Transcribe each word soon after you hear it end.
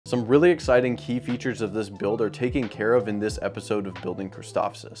Some really exciting key features of this build are taken care of in this episode of Building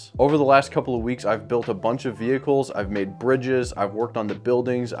Christophsis. Over the last couple of weeks, I've built a bunch of vehicles, I've made bridges, I've worked on the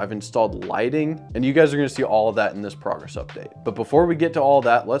buildings, I've installed lighting, and you guys are gonna see all of that in this progress update. But before we get to all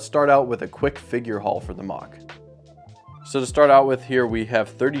that, let's start out with a quick figure haul for the MOC. So to start out with here, we have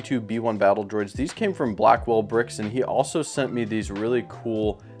 32 B1 battle droids. These came from Blackwell Bricks, and he also sent me these really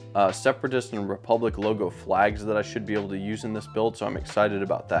cool Separatist and Republic logo flags that I should be able to use in this build, so I'm excited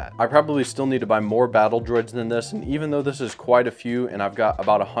about that. I probably still need to buy more battle droids than this, and even though this is quite a few and I've got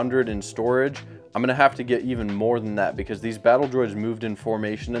about 100 in storage, I'm gonna have to get even more than that because these battle droids moved in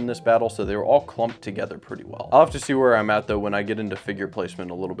formation in this battle, so they were all clumped together pretty well. I'll have to see where I'm at though when I get into figure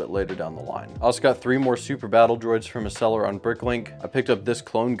placement a little bit later down the line. I also got 3 more super battle droids from a seller on Bricklink. I picked up this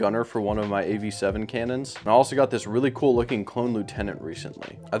clone gunner for one of my AV7 cannons. And I also got this really cool looking clone lieutenant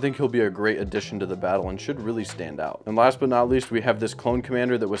recently. I think he'll be a great addition to the battle and should really stand out. And last but not least, we have this clone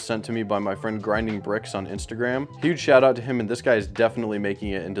commander that was sent to me by my friend Grinding Bricks on Instagram. Huge shout out to him, and this guy is definitely making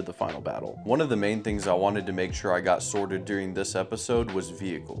it into the final battle. One of the main things I wanted to make sure I got sorted during this episode was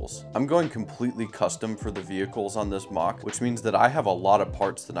vehicles. I'm going completely custom for the vehicles on this MOC, which means that I have a lot of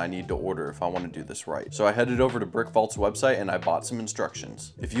parts that I need to order if I want to do this right. So I headed over to BrickVault's website and I bought some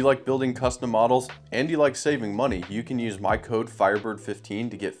instructions. If you like building custom models and you like saving money, you can use my code Firebird15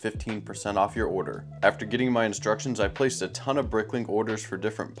 to get 15% off your order. After getting my instructions, I placed a ton of Bricklink orders for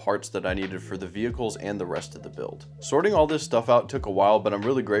different parts that I needed for the vehicles and the rest of the build. Sorting all this stuff out took a while, but I'm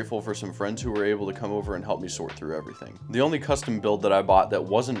really grateful for some friends who were able to come over and help me sort through everything. The only custom build that I bought that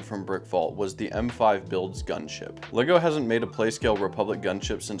wasn't from BrickVault was the M5 Builds gunship. LEGO hasn't made a playscale Republic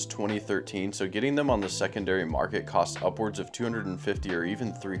Gunship since 2013, so getting them on the secondary market costs upwards of $250 or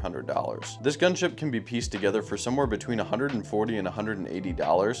even $300. This gunship can be pieced together for somewhere between $140 and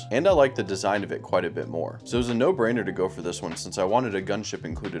 $180, and I like the design of it quite a bit more. So it was a no-brainer to go for this one since I wanted a gunship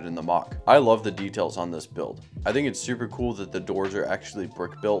included in the MOC. I love the details on this build. I think it's super cool that the doors are actually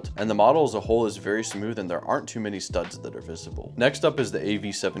brick built, and the model as a whole is very smooth and there aren't too many studs that are visible. Next up is the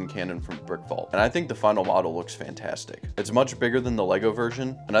AV7 cannon from BrickVault, and I think the final model looks fantastic. It's much bigger than the LEGO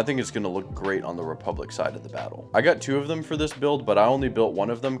version, and I think it's going to look great on the Republic side of the battle. I got 2 of them for this build, but I only built one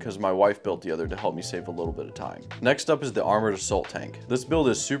of them because my wife built the other to help me save a little bit of time. Next up is the Armored Assault Tank. This build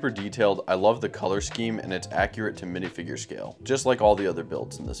is super detailed, I love the color scheme, and it's accurate to minifigure scale, just like all the other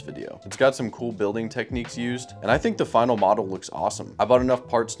builds in this video. It's got some cool building techniques used, and I think the final model looks awesome. I bought enough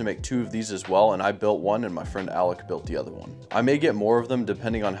parts to make 2 of these as well, and I built one and my friend Alec built the other one. I may get more of them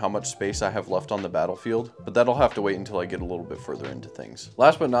depending on how much space I have left on the battlefield, but that'll have to wait until I get a little bit further into things.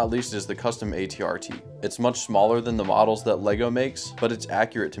 Last but not least is the custom ATRT. It's much smaller than the models that LEGO makes, but it's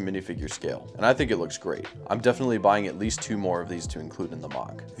accurate to minifigure scale, and I think it looks great. I'm definitely buying at least 2 more of these to include in the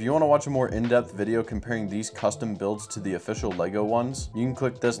MOC. If you want to watch a more in-depth video comparing these custom builds to the official LEGO ones, you can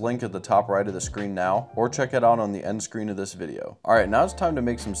click this link at the top right of the screen now, or check it out on the end screen of this video. Alright, now it's time to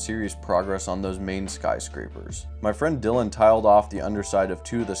make some serious progress on those main skyscrapers. My friend Dylan tiled off the underside of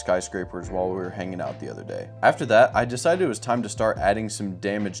 2 of the skyscrapers while we were hanging out the other day. After that, I decided it was time to start adding some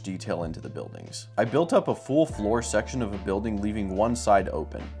damage detail into the buildings. I built up a full floor section of a building, leaving one side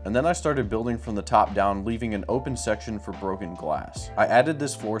open, and then I started building from the top down, leaving an open section for broken glass. I added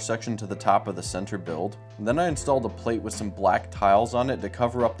this floor section to the top of the center build, and then I installed a plate with some black tiles on it to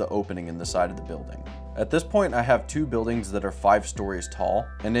cover up the opening in the side of the building. At this point, I have 2 buildings that are 5 stories tall,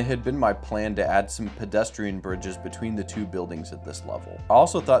 and it had been my plan to add some pedestrian bridges between the 2 buildings at this level. I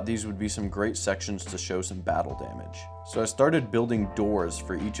also thought these would be some great sections to show some battle damage. So I started building doors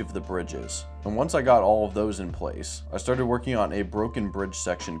for each of the bridges, and once I got all of those in place, I started working on a broken bridge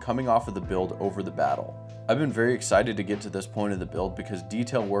section coming off of the build over the battle. I've been very excited to get to this point of the build because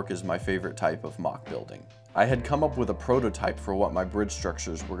detail work is my favorite type of MOC building. I had come up with a prototype for what my bridge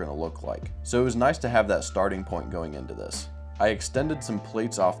structures were going to look like, so it was nice to have that starting point going into this. I extended some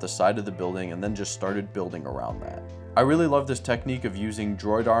plates off the side of the building and then just started building around that. I really love this technique of using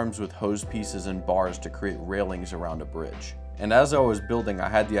droid arms with hose pieces and bars to create railings around a bridge. And as I was building, I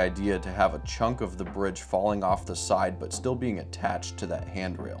had the idea to have a chunk of the bridge falling off the side but still being attached to that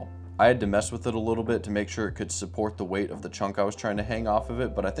handrail. I had to mess with it a little bit to make sure it could support the weight of the chunk I was trying to hang off of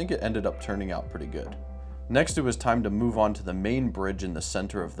it, but I think it ended up turning out pretty good. Next, it was time to move on to the main bridge in the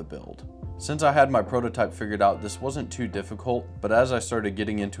center of the build. Since I had my prototype figured out, this wasn't too difficult, but as I started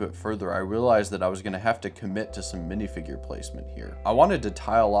getting into it further, I realized that I was going to have to commit to some minifigure placement here. I wanted to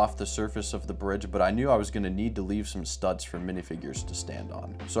tile off the surface of the bridge, but I knew I was going to need to leave some studs for minifigures to stand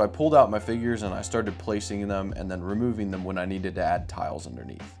on. So I pulled out my figures and I started placing them and then removing them when I needed to add tiles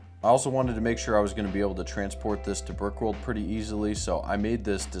underneath. I also wanted to make sure I was going to be able to transport this to Brickworld pretty easily, so I made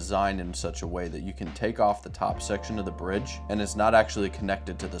this design in such a way that you can take off the top section of the bridge and it's not actually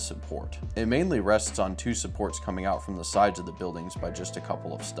connected to the support. It mainly rests on two supports coming out from the sides of the buildings by just a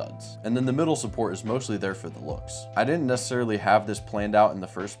couple of studs. And then the middle support is mostly there for the looks. I didn't necessarily have this planned out in the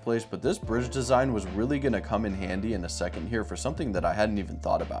first place, but this bridge design was really going to come in handy in a second here for something that I hadn't even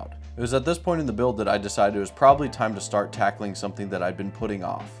thought about. It was at this point in the build that I decided it was probably time to start tackling something that I'd been putting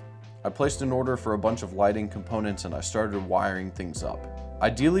off. I placed an order for a bunch of lighting components and I started wiring things up.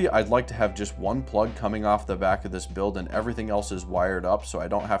 Ideally, I'd like to have just one plug coming off the back of this build and everything else is wired up so I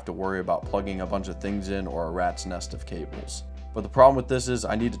don't have to worry about plugging a bunch of things in or a rat's nest of cables. But the problem with this is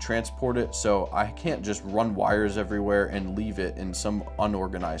I need to transport it, so I can't just run wires everywhere and leave it in some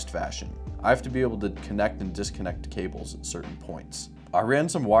unorganized fashion. I have to be able to connect and disconnect cables at certain points. I ran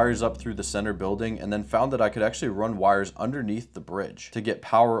some wires up through the center building and then found that I could actually run wires underneath the bridge to get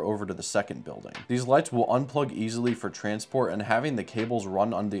power over to the second building. These lights will unplug easily for transport, and having the cables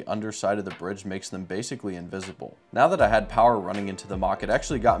run on the underside of the bridge makes them basically invisible. Now that I had power running into the MOC, it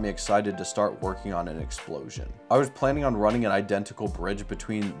actually got me excited to start working on an explosion. I was planning on running an identical bridge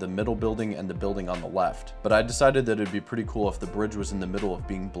between the middle building and the building on the left, but I decided that it'd be pretty cool if the bridge was in the middle of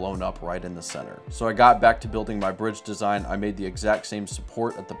being blown up right in the center. So I got back to building my bridge design. I made the exact same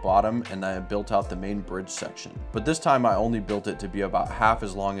support at the bottom and I built out the main bridge section. But this time I only built it to be about half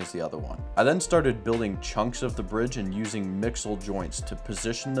as long as the other one. I then started building chunks of the bridge and using mixel joints to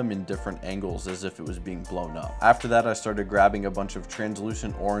position them in different angles as if it was being blown up. After that, I started grabbing a bunch of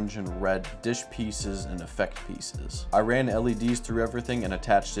translucent orange and red dish pieces and effect pieces. I ran LEDs through everything and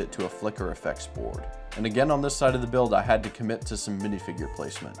attached it to a flicker effects board. And again, on this side of the build, I had to commit to some minifigure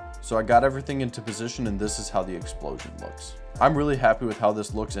placement. So I got everything into position and this is how the explosion looks. I'm really happy with how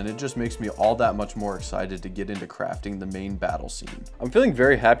this looks and it just makes me all that much more excited to get into crafting the main battle scene. I'm feeling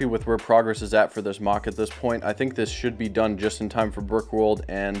very happy with where progress is at for this MOC at this point. I think this should be done just in time for Brickworld,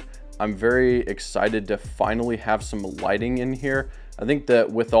 and I'm very excited to finally have some lighting in here. I think that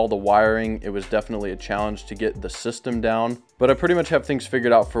with all the wiring, it was definitely a challenge to get the system down, but I pretty much have things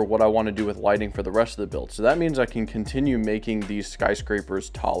figured out for what I want to do with lighting for the rest of the build. So that means I can continue making these skyscrapers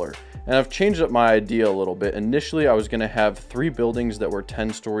taller. And I've changed up my idea a little bit. Initially, I was going to have 3 buildings that were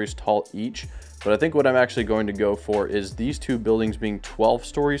 10 stories tall each, but I think what I'm actually going to go for is these 2 buildings being 12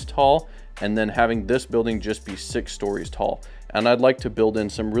 stories tall, and then having this building just be 6 stories tall. And I'd like to build in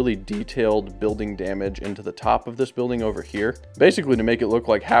some really detailed building damage into the top of this building over here, basically to make it look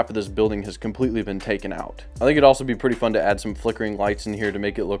like half of this building has completely been taken out. I think it'd also be pretty fun to add some flickering lights in here to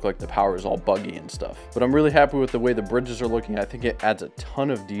make it look like the power is all buggy and stuff. But I'm really happy with the way the bridges are looking. I think it adds a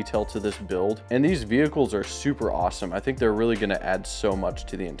ton of detail to this build, and these vehicles are super awesome. I think they're really going to add so much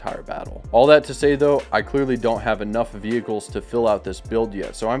to the entire battle. All that to say though, I clearly don't have enough vehicles to fill out this build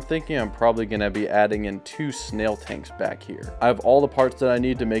yet, so I'm thinking I'm probably going to be adding in 2 snail tanks back here. I have all the parts that I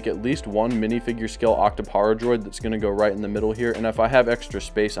need to make at least 1 minifigure scale Octopara droid that's going to go right in the middle here, and if I have extra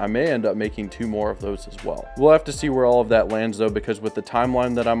space, I may end up making 2 more of those as well. We'll have to see where all of that lands though, because with the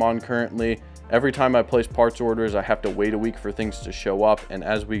timeline that I'm on currently, every time I place parts orders, I have to wait a week for things to show up, and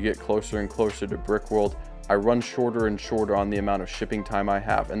as we get closer and closer to Brickworld, I run shorter and shorter on the amount of shipping time I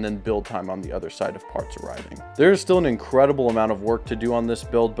have, and then build time on the other side of parts arriving. There's still an incredible amount of work to do on this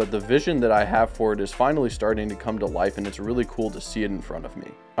build, but the vision that I have for it is finally starting to come to life, and it's really cool to see it in front of me.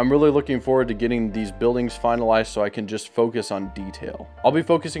 I'm really looking forward to getting these buildings finalized so I can just focus on detail. I'll be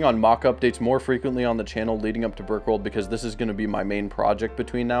focusing on mock updates more frequently on the channel leading up to Brickworld, because this is going to be my main project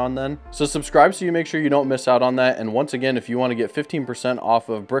between now and then. So subscribe so you make sure you don't miss out on that. And once again, if you want to get 15% off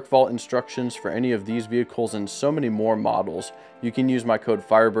of Brick Vault instructions for any of these vehicles and so many more models, you can use my code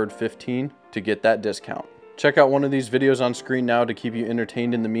Firebird15 to get that discount. Check out one of these videos on screen now to keep you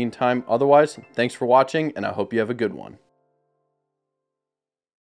entertained in the meantime. Otherwise, thanks for watching, and I hope you have a good one.